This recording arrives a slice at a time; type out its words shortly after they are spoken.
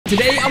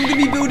Today, I'm going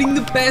to be building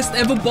the best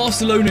ever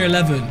Barcelona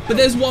 11. But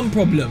there's one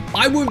problem.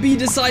 I won't be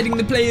deciding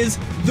the players,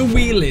 the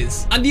wheel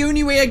is. And the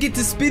only way I get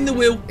to spin the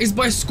wheel is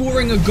by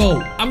scoring a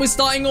goal. And we're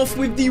starting off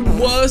with the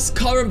worst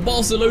current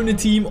Barcelona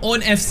team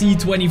on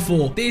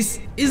FC24. This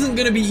isn't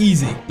going to be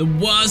easy. The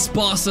worst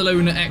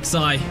Barcelona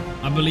XI.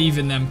 I believe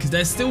in them because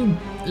they're still...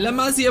 La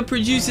Masia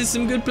produces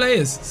some good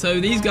players. So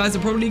these guys are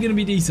probably going to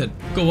be decent.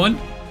 Go on.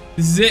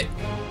 This is it.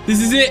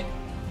 This is it.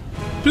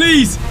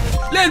 Please.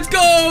 Let's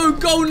go!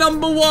 Goal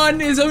number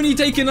 1 is only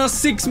taking us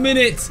 6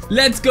 minutes.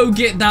 Let's go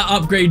get that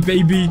upgrade,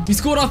 baby. We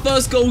scored our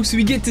first goal, so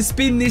we get to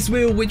spin this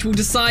wheel, which will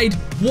decide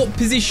what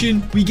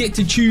position we get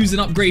to choose and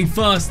upgrade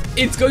first.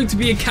 It's going to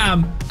be a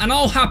cam, and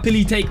I'll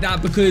happily take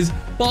that because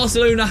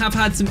Barcelona have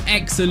had some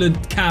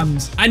excellent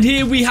cams. And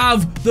here we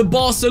have the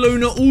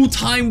Barcelona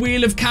all-time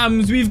wheel of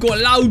cams. We've got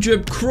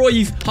Laudrup,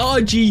 Cruyff,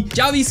 Haji.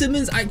 Xavi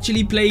Simons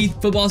actually played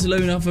for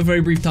Barcelona for a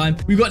very brief time.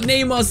 We've got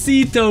Neymar,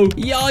 Cito,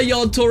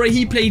 Yaya Toure.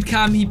 He played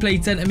cam, he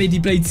played centre mid, he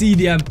played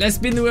CDM. Let's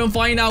spin the wheel and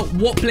find out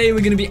what player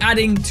we're going to be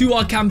adding to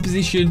our cam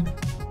position.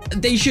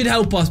 They should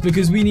help us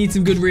because we need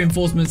some good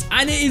reinforcements.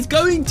 And it is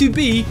going to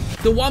be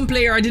the one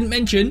player I didn't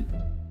mention,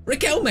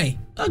 Riquelme.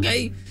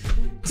 Okay.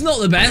 It's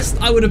not the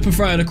best. I would have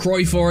preferred a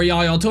Cruyff or a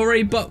Yaya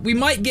Toure, but we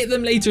might get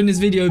them later in this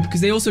video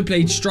because they also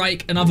played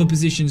strike and other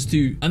positions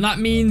too. And that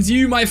means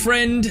you, my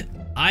friend,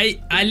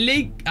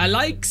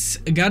 Alex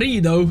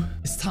Garrido,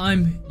 it's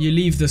time you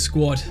leave the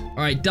squad. All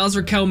right, does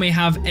Riquelme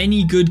have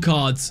any good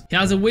cards? He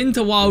has a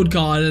winter wild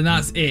card and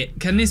that's it.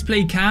 Can this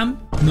play cam?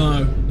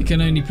 No, you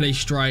can only play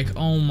strike.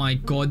 Oh my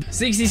god.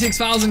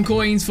 66,000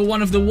 coins for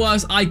one of the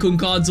worst icon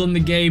cards on the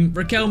game.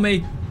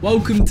 Riquelme,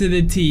 welcome to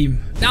the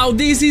team. Now,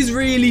 this is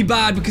really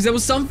bad because there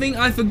was something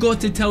I forgot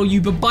to tell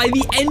you, but by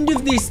the end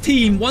of this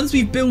team, once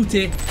we've built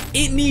it,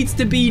 it needs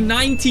to be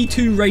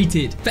 92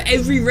 rated. For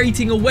every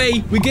rating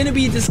away, we're going to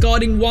be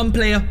discarding one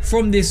player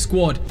from this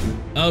squad.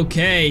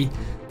 Okay.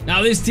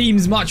 Now, this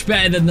team's much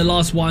better than the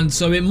last one,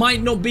 so it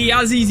might not be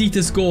as easy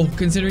to score,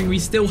 considering we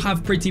still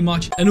have pretty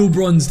much an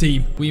all-bronze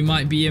team. We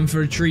might be in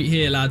for a treat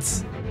here,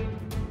 lads.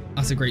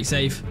 That's a great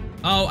save.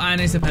 Oh, and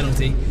it's a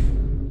penalty.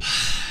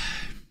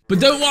 But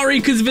don't worry,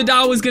 because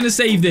Vidal was going to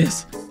save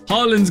this.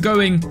 Haaland's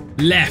going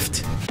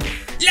left.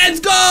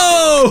 Let's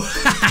go!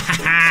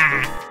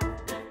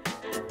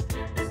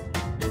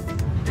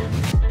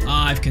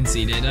 I've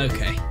conceded.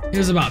 Okay. It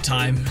was about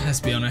time.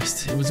 Let's be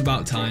honest. It was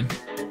about time.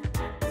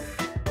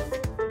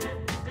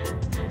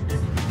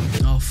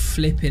 Oh,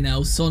 flipping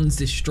hell. Son's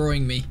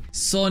destroying me.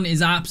 Son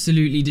is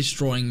absolutely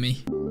destroying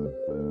me.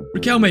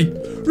 Riquelme.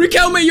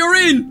 Riquelme, you're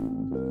in!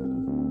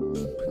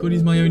 Oh my god,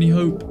 he's my only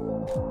hope.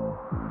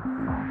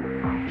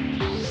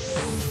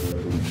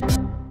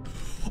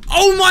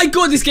 Oh my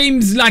god, this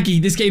game's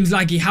laggy. This game's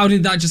laggy. How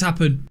did that just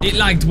happen? It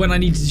lagged when I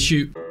needed to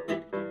shoot.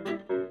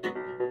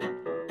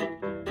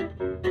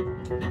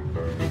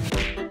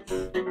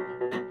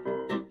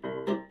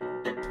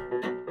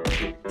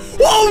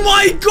 Oh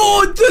my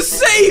god, the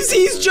saves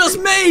he's just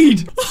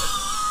made.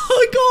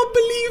 I can't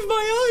believe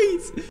my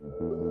eyes.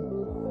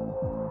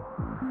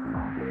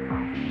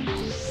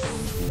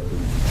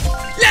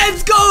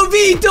 Let's go,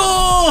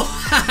 Vito!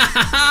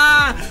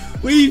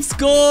 We've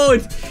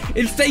scored.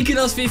 It's taken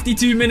us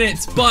 52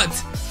 minutes, but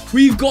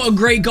we've got a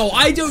great goal.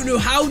 I don't know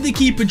how the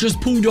keeper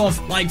just pulled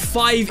off like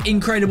 5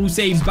 incredible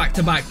saves back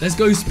to back. Let's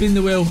go spin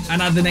the wheel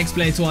and add the next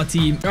player to our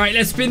team. All right,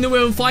 let's spin the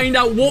wheel and find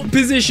out what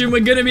position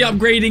we're going to be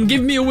upgrading.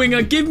 Give me a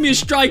winger. Give me a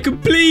striker,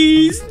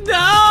 please.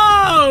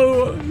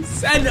 No!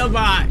 Centre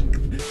back.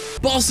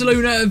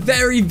 Barcelona are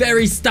very,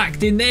 very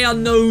stacked in. They are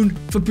known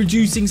for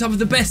producing some of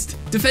the best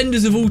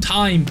defenders of all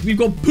time. We've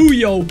got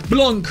Puyol,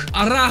 Blanc,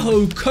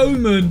 Araujo,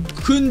 Koeman,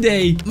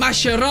 Koundé,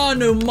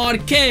 Mascherano,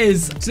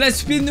 Marquez. So let's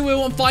spin the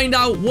wheel and find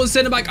out what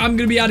centre-back I'm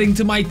going to be adding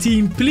to my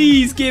team.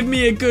 Please give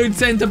me a good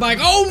centre-back.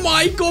 Oh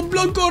my god,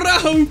 Blanc or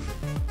Araujo.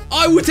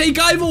 I will take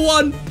either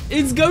one.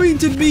 It's going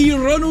to be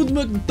Ronald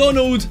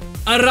McDonald,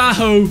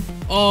 Araujo.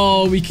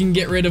 Oh, we can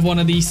get rid of one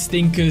of these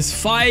stinkers.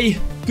 Fai,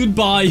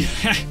 goodbye.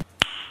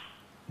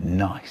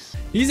 Nice.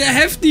 He's a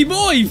hefty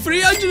boy.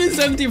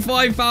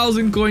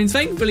 375,000 coins.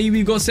 Thankfully,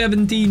 we've got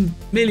 17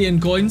 million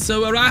coins.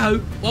 So,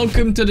 Araujo,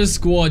 welcome to the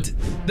squad.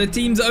 The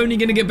team's only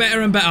going to get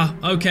better and better.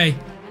 Okay.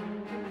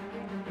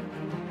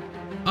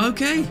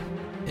 Okay.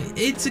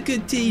 It's a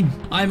good team.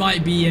 I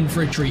might be in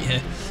for a treat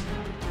here.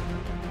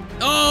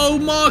 Oh,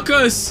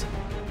 Marcus.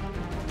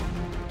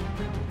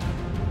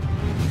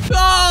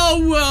 Oh,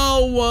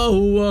 whoa, whoa,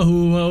 whoa,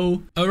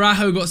 whoa.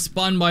 Araujo got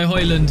spun by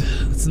Højlund.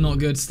 That's not a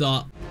good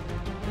start.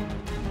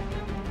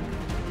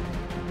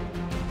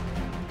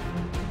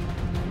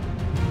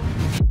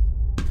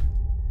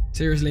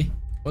 Seriously?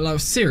 Well,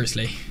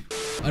 seriously.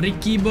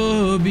 Ricky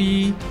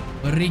Bobby.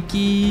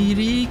 Ricky.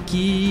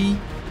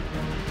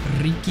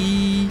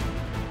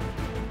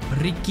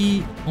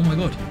 Oh my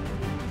god.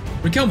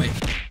 Riquelme.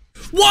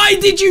 Why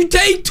did you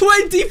take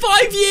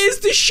 25 years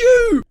to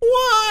shoot?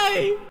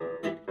 Why?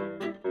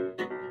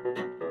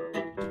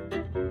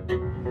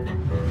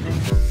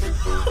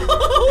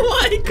 Oh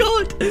my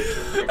god.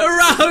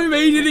 Araujo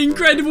made an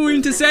incredible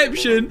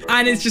interception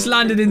and it's just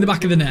landed in the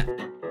back of the net.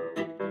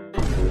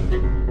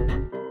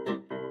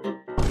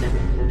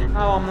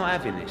 Oh, I'm not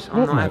having this.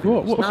 I'm not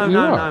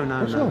having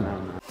this.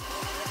 No.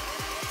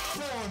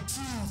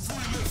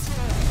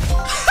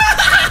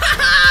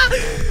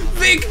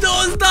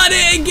 Victor's done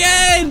it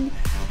again!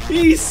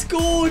 He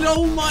scored!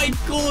 Oh my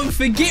god!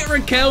 Forget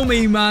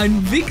Raquelme, man.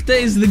 Victor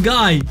is the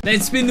guy.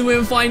 Let's spin the wheel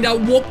and find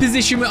out what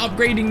position we're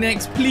upgrading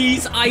next.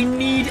 Please, I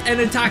need an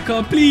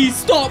attacker. Please,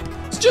 stop!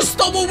 Just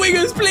stop on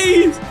wingers,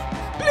 please!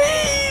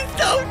 Please,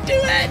 don't do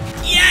it!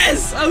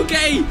 Yes!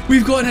 Okay,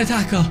 we've got an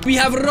attacker. We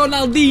have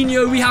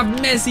Ronaldinho, we have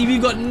Messi,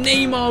 we've got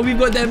Neymar, we've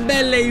got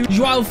Dembele,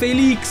 Joao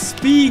Felix,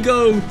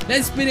 Figo.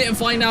 Let's spin it and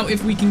find out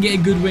if we can get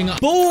a good winger.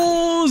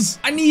 Balls!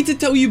 I need to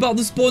tell you about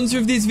the sponsor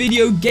of this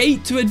video,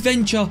 Gate to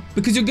Adventure,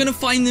 because you're going to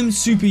find them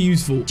super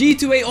useful.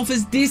 G2A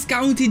offers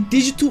discounted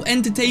digital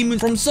entertainment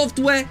from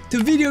software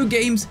to video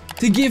games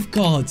to gift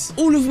cards,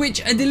 all of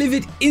which are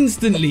delivered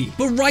instantly.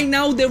 But right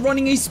now, they're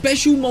running a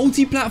special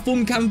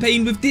multi-platform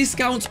campaign with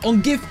discounts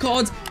on gift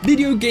cards,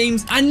 video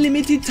games, and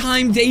limited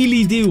time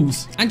daily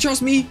deals. And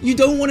trust me, you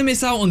don't want to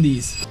miss out on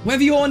these.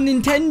 Whether you're on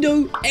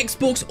Nintendo,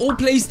 Xbox, or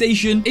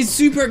PlayStation, it's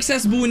super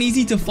accessible and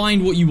easy to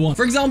find what you want.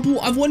 For example,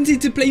 I've wanted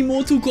to play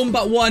Mortal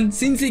Kombat 1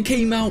 since it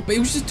came out, but it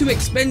was just too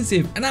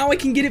expensive, and now I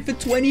can get it for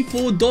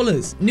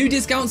 $24. New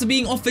discounts are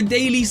being offered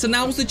daily, so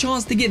now's the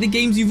chance to get the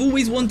games you've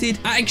always wanted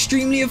at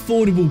extremely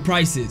affordable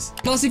prices.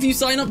 Plus, if you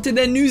sign up to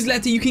their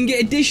newsletter, you can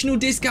get additional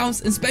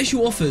discounts and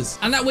special offers,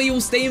 and that way you'll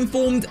stay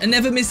informed and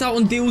never miss out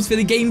on deals for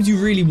the games you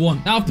really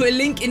want. Now, I'll put a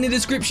link in the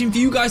description for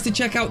you guys to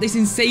check out this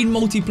insane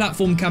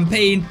multi-platform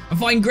campaign and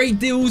find great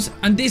deals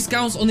and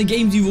discounts on the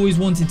games you've always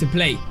wanted to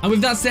play. And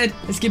with that said,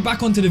 let's get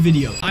back onto the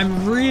video.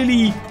 I'm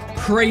really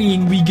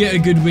praying we get a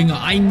good winger.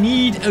 I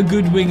need a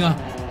good winger,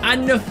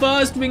 and the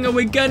first winger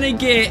we're gonna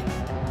get,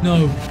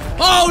 no.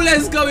 Oh,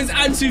 let's go. It's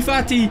Ansu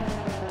Fati.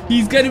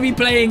 He's going to be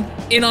playing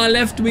in our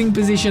left wing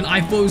position. I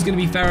thought it was going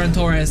to be Ferran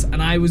Torres,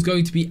 and I was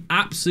going to be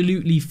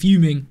absolutely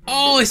fuming.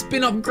 Oh, it's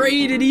been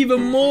upgraded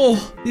even more.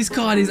 This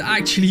card is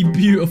actually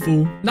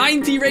beautiful.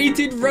 90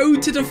 rated,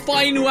 road to the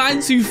final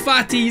Ansu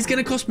Fati. He's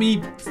going to cost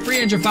me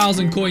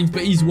 300,000 coins,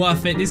 but he's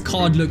worth it. This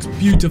card looks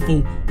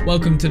beautiful.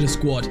 Welcome to the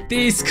squad.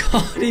 This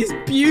card is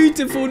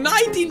beautiful.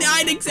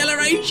 99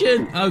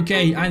 acceleration.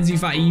 Okay, Ansu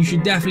Fati, you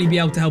should definitely be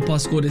able to help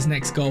us score this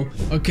next goal.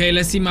 Okay,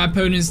 let's see my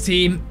opponent's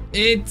team.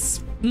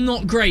 It's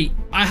not great.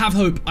 I have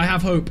hope. I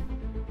have hope.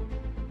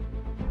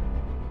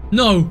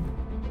 No.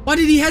 Why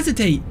did he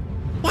hesitate?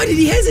 Why did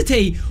he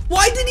hesitate?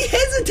 Why did he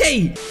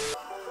hesitate?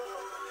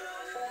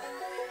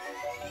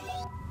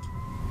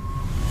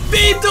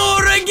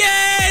 Vitor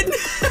again!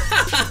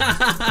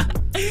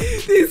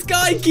 This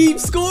guy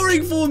keeps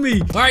scoring for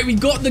me. All right, we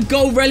got the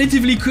goal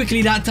relatively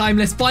quickly that time.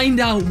 Let's find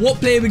out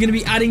what player we're going to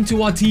be adding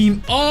to our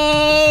team.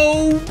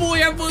 Oh,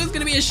 boy, I thought it was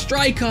going to be a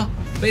striker,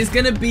 but it's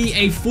going to be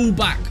a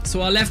fullback.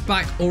 So our left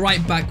back or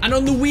right back. And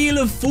on the wheel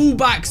of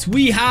fullbacks,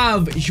 we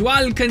have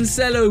Joao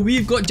Cancelo.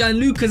 We've got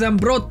Gianluca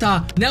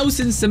Zambrotta,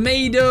 Nelson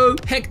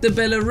Semedo, Hector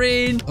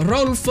Bellerin,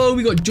 Rolfo.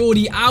 We got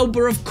Jordi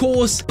Alba, of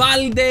course,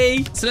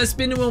 Balde. So let's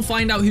spin and we'll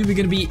find out who we're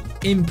going to be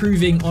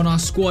improving on our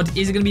squad.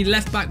 Is it going to be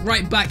left back,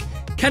 right back?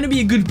 Can it be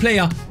a good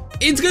player?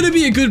 It's going to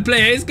be a good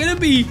player. It's going to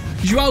be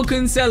Joao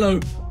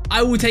Cancelo.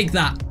 I will take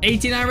that.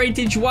 89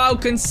 rated Joao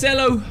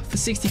Cancelo for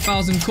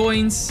 60,000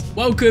 coins.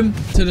 Welcome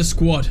to the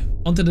squad.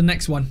 On to the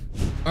next one.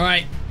 All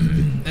right,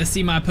 let's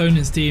see my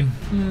opponent's team.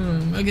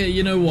 Okay,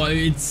 you know what?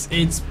 It's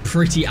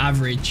pretty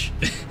average.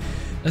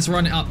 Let's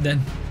run it up then.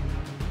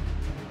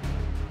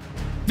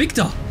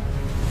 Victor.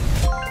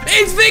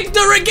 It's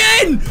Victor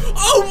again!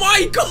 Oh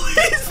my god,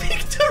 it's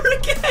Victor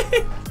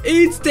again!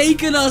 It's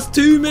taken us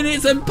 2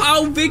 minutes and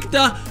Pau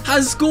Victor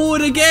has scored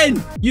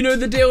again. You know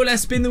the deal.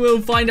 Let's spin the wheel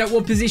and find out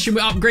what position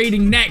we're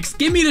upgrading next.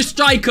 Give me the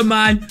striker,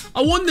 man.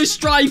 I want the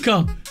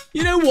striker.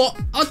 You know what?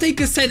 I'll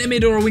take a centre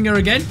mid or a winger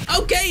again.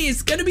 Okay,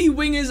 it's going to be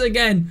wingers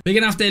again. We're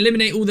going to have to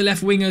eliminate all the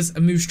left wingers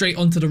and move straight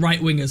onto the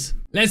right wingers.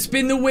 Let's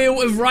spin the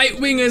wheel of right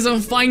wingers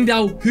and find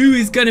out who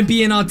is going to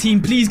be in our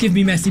team. Please give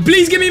me Messi.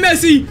 Please give me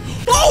Messi.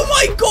 Oh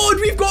my god,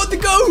 we've got the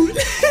goal.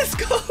 Let's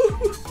go.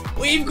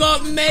 We've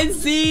got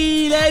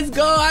Messi. Let's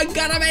go. I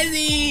got a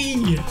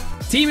Messi.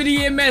 Team of the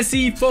Year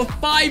Messi for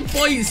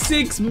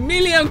 5.6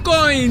 million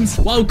coins.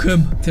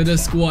 Welcome to the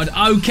squad.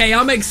 Okay,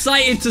 I'm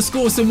excited to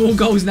score some more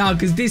goals now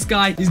because this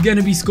guy is going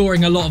to be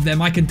scoring a lot of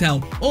them, I can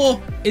tell.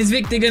 Or is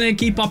Victor going to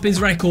keep up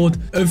his record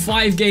of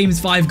 5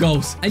 games, 5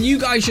 goals? And you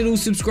guys should all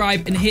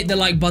subscribe and hit the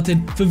like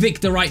button for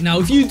Victor right now.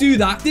 If you do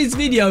that, this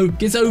video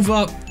gets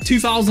over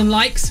 2,000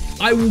 likes.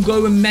 I will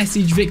go and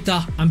message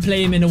Victor and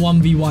play him in a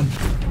 1v1.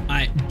 All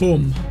right,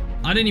 boom.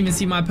 I didn't even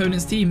see my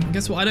opponent's team.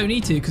 Guess what? I don't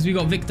need to because we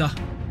got Victor.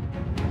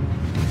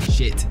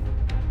 Shit.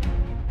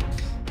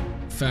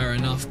 Fair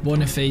enough.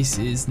 Boniface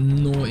is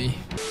naughty.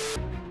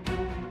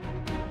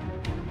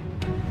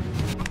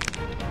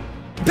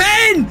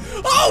 Pen!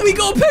 Oh, we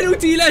got a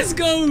penalty. Let's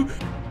go.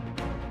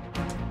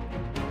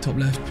 Top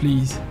left,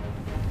 please.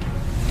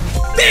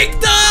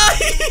 Victor!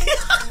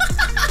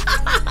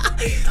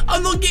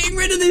 I'm not getting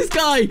rid of this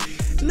guy.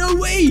 No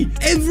way.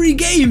 Every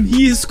game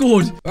he has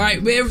scored. All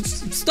right, we're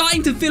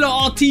starting to fill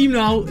out our team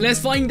now. Let's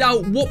find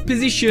out what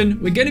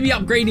position we're going to be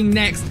upgrading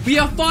next. We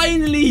are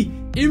finally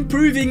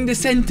improving the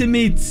centre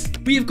mids.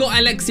 We've got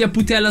Alexia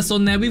Putellas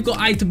on there. We've got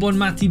Aitabon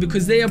Mati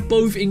because they are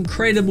both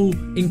incredible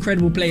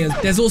players.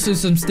 There's also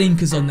some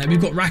stinkers on there. We've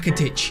got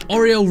Rakitic,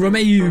 Oriol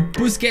Romeu,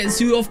 Busquets,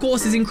 who of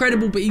course is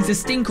incredible, but he's a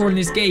stinker in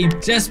this game.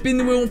 So let's spin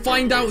the wheel and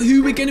find out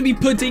who we're going to be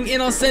putting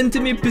in our centre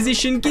mid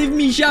position. Give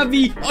me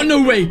Xavi. Oh,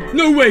 no way.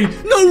 No way.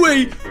 No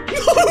way.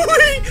 No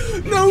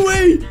way. No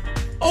way.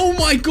 Oh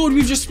my god,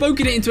 we've just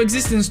spoken it into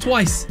existence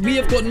twice. We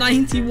have got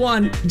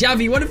 91.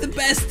 Xavi, one of the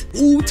best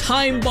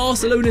all-time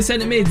Barcelona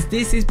centre mids.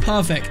 This is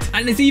perfect.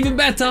 And it's even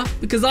better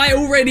because I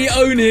already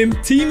own him.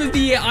 Team of the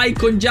Year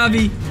icon,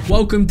 Xavi.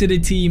 Welcome to the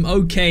team.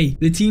 Okay,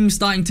 the team's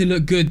starting to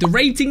look good. The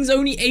rating's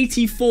only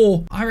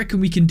 84. I reckon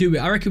we can do it.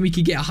 I reckon we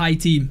could get a high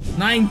team.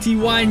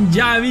 91,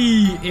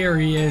 Xavi. Here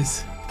he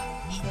is.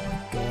 Oh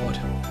my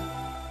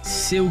god.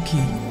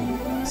 Silky.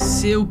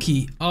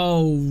 Silky.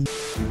 Oh.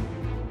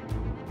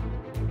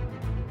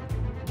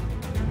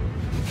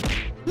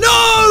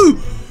 No!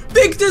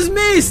 Victor's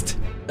missed!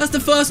 That's the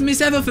first miss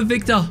ever for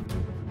Victor.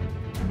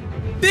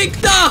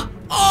 Victor!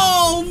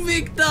 Oh,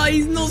 Victor!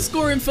 He's not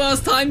scoring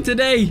first time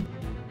today.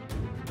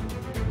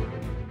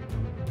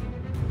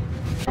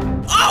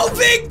 Oh,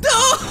 Victor!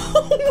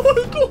 Oh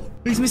my god!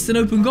 He's missed an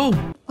open goal.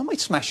 I might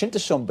smash into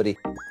somebody.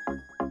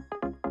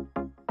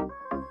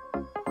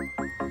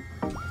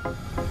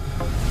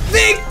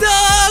 Victor!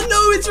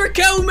 No, it's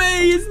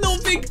Riquelme! It's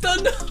not Victor!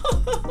 No!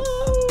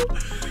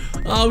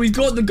 Oh, we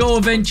got the goal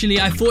eventually.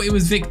 I thought it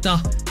was Victor.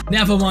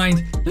 Never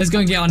mind. Let's go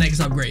and get our next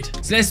upgrade.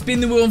 So let's spin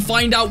the wheel and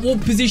find out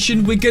what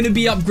position we're going to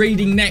be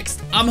upgrading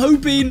next. I'm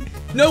hoping...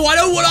 No, I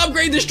don't want to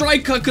upgrade the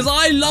striker because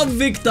I love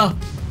Victor.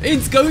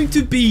 It's going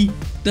to be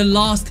the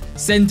last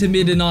centre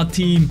mid in our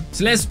team.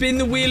 So let's spin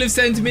the wheel of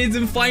centre mids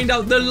and find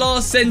out the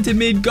last centre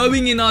mid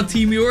going in our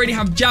team. We already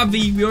have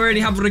Xavi. We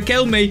already have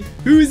Riquelme.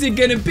 Who is it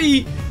going to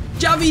be?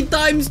 Xavi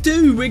times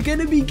 2. We're going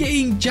to be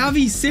getting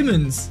Xavi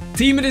Simons.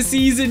 Team of the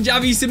season,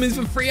 Xavi Simons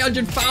for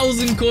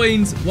 300,000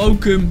 coins.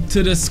 Welcome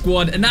to the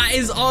squad. And that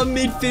is our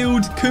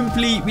midfield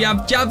complete. We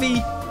have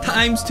Xavi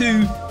times 2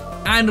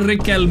 and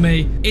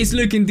Riquelme. It's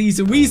looking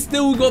decent. We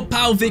still got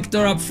Pau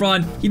Victor up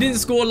front. He didn't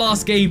score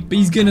last game, but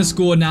he's going to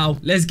score now.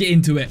 Let's get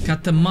into it.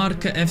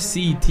 Catamarca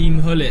FC,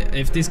 Team Hullet.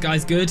 If this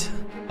guy's good.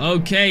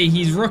 Okay,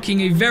 he's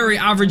rocking a very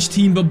average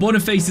team, but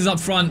Boniface is up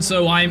front,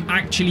 so I'm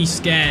actually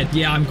scared.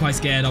 Yeah, I'm quite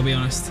scared, I'll be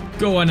honest.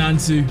 Go on,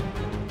 Ansu.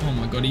 Oh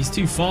my god, he's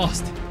too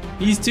fast.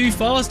 He's too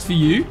fast for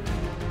you.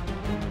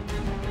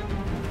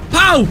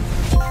 Pow!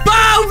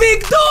 Pow,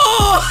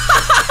 Victor!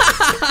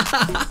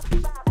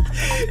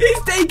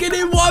 He's taken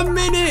in 1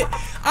 minute,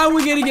 and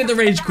we're gonna get the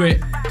rage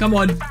quit. Come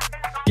on,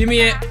 give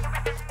me it.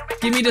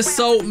 Give me the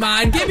salt,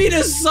 man. Give me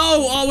the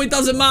salt. Oh, it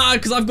doesn't matter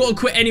because I've got to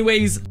quit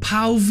anyways.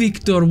 Pau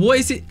Victor. What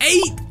is it?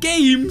 8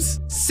 games.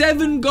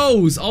 7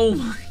 goals. Oh,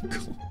 my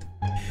God.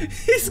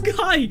 This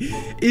guy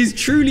is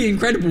truly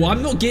incredible.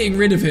 I'm not getting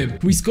rid of him.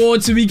 We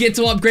scored, so we get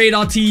to upgrade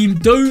our team.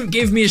 Don't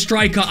give me a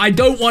striker. I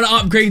don't want to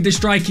upgrade the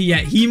striker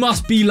yet. He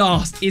must be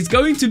last. It's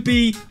going to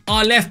be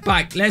our left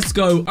back. Let's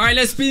go. All right,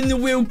 let's spin the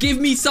wheel. Give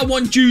me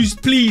someone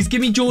juiced, please.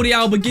 Give me Jordi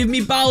Alba. Give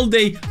me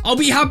Balde. I'll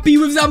be happy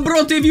with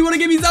Zambrotta if you want to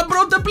give me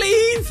Zambrotta,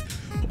 please.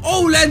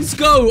 Oh, let's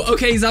go.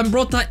 Okay,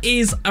 Zambrotta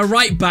is a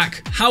right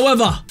back.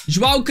 However,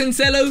 Joao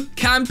Cancelo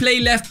can play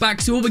left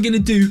back. So what we're going to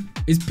do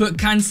is put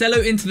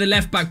Cancelo into the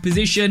left back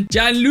position.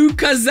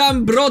 Gianluca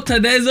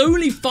Zambrotta. There's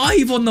only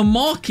 5 on the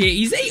market.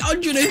 He's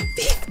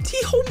 850.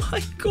 Oh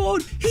my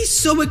god. He's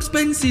so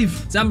expensive.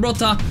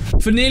 Zambrotta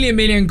for nearly 1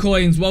 million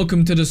coins.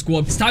 Welcome to the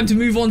squad. It's time to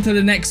move on to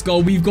the next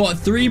goal. We've got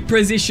 3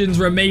 positions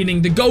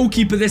remaining. The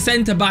goalkeeper, the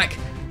centre back,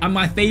 and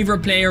my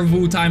favorite player of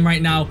all time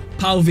right now,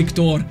 Pau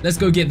Victor. Let's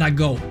go get that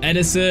goal.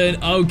 Edison.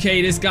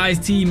 Okay, this guy's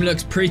team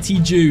looks pretty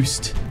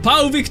juiced.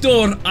 Pau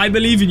Victor, I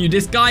believe in you.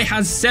 This guy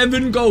has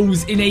 7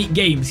 goals in 8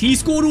 games. He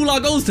scored all our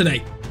goals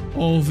today.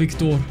 Oh,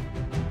 Victor.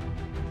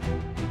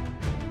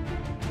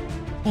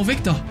 Oh,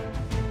 Victor.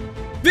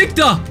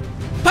 Victor!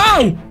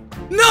 Pau!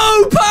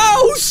 No,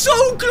 Pau!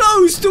 So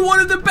close to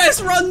one of the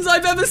best runs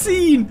I've ever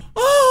seen.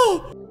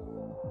 Oh!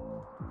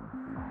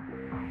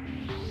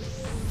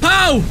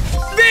 Pau!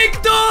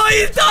 Victor!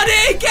 He's done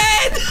it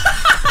again!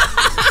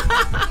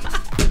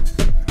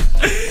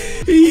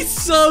 He's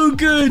so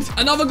good.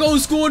 Another goal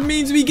scored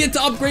means we get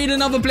to upgrade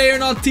another player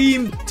in our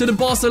team to the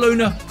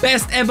Barcelona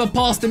best ever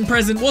past and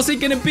present. What's it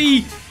going to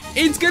be?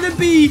 It's going to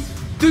be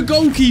the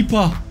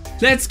goalkeeper.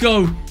 Let's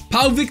go.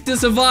 Pau Victor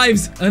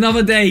survives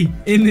another day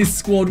in this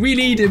squad. We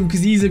need him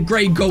because he's a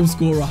great goal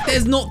scorer.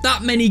 There's not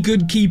that many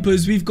good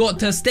keepers. We've got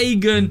Ter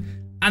Stegen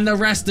and the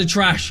rest are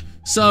trash.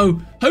 So,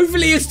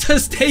 hopefully it's Ter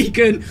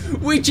Stegen,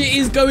 which it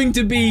is going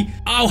to be.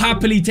 I'll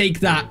happily take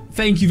that.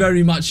 Thank you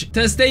very much.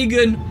 Ter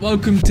Stegen,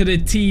 welcome to the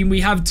team. We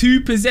have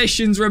 2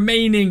 possessions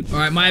remaining. All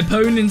right, my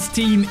opponent's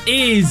team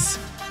is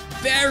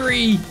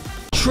very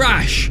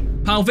trash.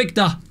 Pau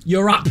Victor,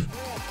 you're up.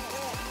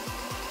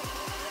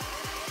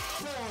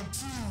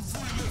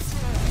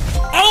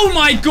 Oh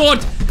my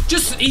god!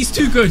 He's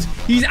too good.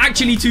 He's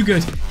actually too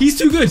good. He's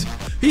too good.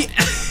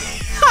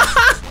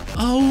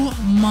 Oh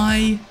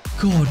my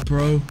God,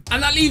 bro.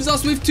 And that leaves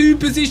us with 2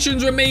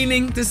 positions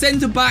remaining. The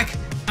centre back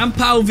and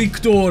Pau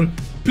Victor.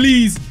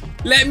 Please,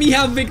 let me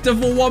have Victor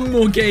for 1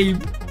 more game.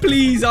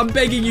 Please, I'm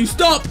begging you.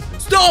 Stop.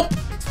 Stop.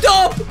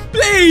 Stop.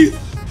 Please.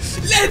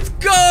 Let's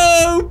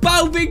go.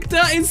 Pau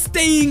Victor is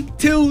staying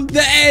till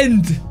the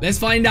end. Let's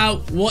find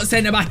out what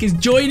centre back is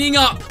joining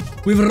up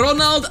with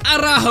Ronald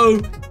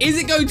Araujo. Is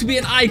it going to be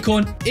an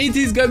icon? It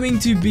is going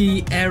to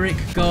be Eric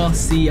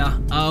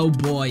Garcia. Oh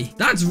boy.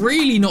 That's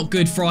really not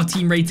good for our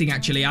team rating,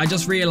 actually. I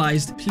just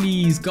realized.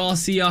 Please,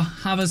 Garcia,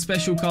 have a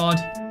special card.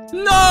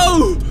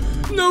 No!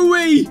 No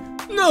way!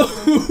 No,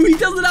 he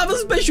doesn't have a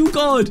special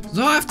card.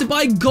 So I have to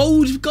buy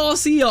gold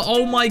Garcia.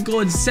 Oh my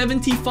God,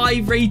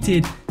 75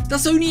 rated.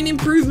 That's only an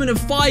improvement of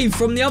 5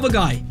 from the other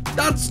guy.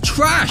 That's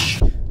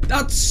trash.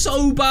 That's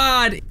so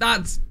bad.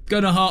 That's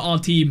gonna hurt our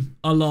team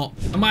a lot.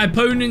 And my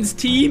opponent's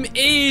team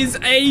is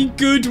a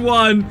good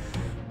one.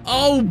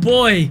 Oh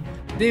boy,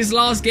 this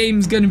last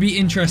game's gonna be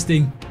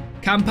interesting.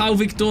 Can Pau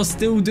Victor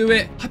still do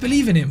it? I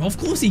believe in him. Of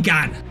course he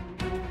can.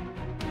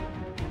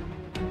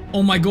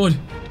 Oh my God.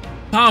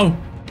 Pau.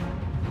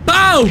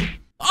 Pau!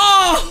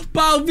 Oh,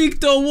 Pau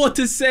Victor, what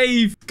a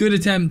save. Good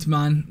attempt,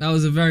 man. That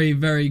was a very,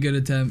 very good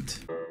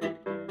attempt.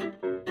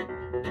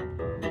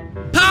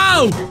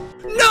 Pau!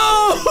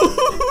 No!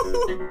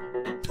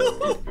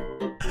 No!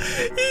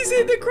 He's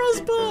hit the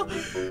crossbar.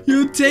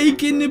 You're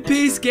taking the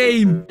piss,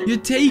 game. You're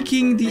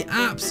taking the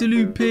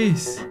absolute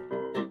piss.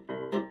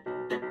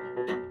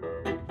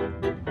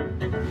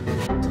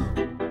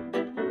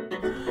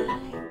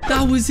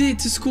 That was it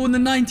to score in the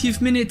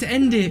 90th minute to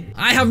end it.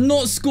 I have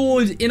not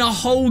scored in a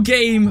whole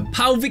game.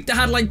 Pau Victor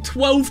had like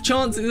 12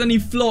 chances and he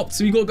flopped.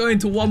 So we got going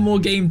to 1 more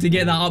game to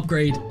get that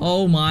upgrade.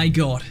 Oh my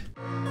God.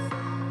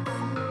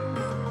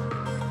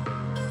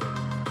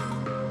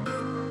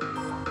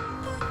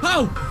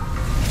 Pau!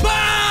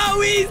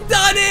 Pau! He's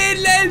done it!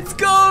 Let's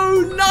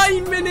go!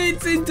 9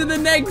 minutes into the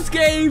next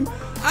game.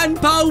 And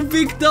Pau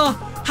Victor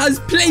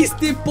has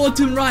placed it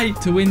bottom right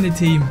to win the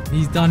team.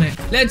 He's done it.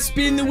 Let's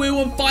spin the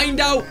wheel and find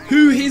out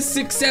who his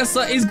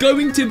successor is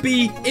going to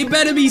be. It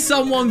better be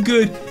someone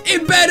good.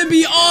 It better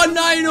be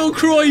R9 or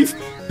Cruyff.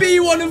 Be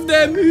one of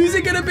them. Who's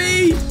it gonna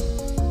be?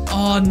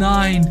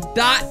 R9.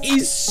 That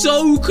is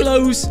so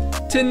close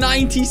to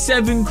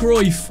 97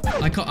 Cruyff.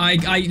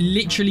 I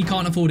literally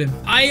can't afford him.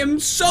 I am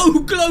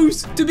so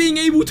close to being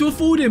able to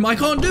afford him. I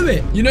can't do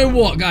it. You know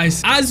what,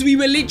 guys? As we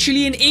were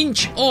literally an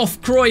inch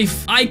off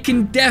Cruyff, I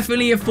can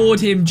definitely afford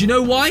him. Do you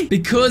know why?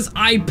 Because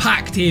I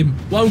packed him.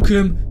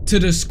 Welcome to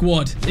the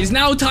squad. It's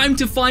now time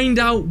to find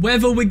out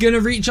whether we're going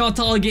to reach our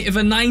target of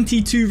a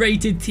 92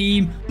 rated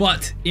team.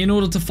 But in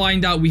order to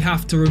find out, we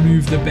have to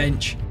remove the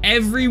bench.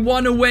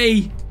 Everyone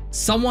away.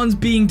 Someone's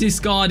being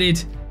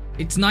discarded.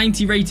 It's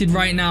 90 rated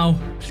right now.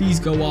 Please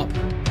go up.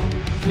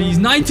 Please.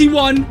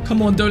 91.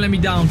 Come on, don't let me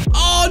down.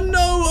 Oh,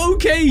 no.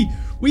 Okay.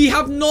 We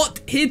have not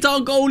hit our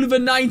goal of a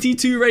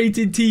 92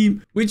 rated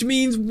team, which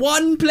means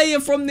 1 player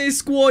from this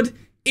squad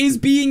is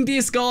being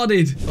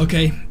discarded.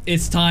 Okay,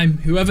 it's time.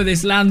 Whoever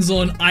this lands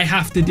on, I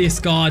have to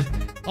discard.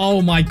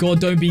 Oh, my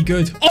God. Don't be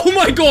good. Oh,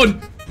 my God.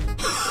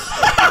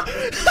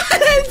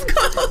 Let's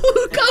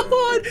go. Come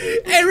on.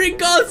 Eric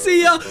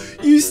Garcia,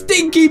 you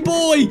stinky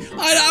boy.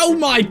 Oh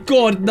my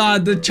God. Nah,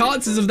 the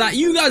chances of that,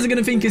 you guys are going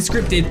to think it's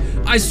scripted.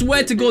 I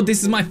swear to God,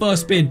 this is my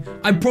first spin.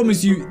 I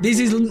promise you, this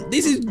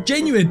is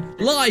genuine,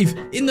 live,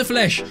 in the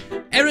flesh.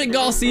 Eric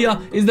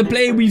Garcia is the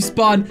player we've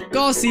spun.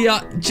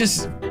 Garcia,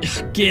 just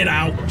get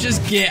out.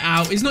 Just get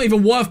out. It's not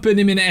even worth putting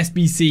him in an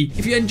SBC.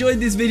 If you enjoyed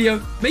this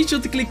video, make sure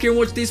to click here and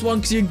watch this one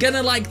because you're going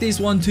to like this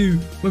one too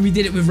when we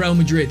did it with Real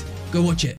Madrid. Go watch it.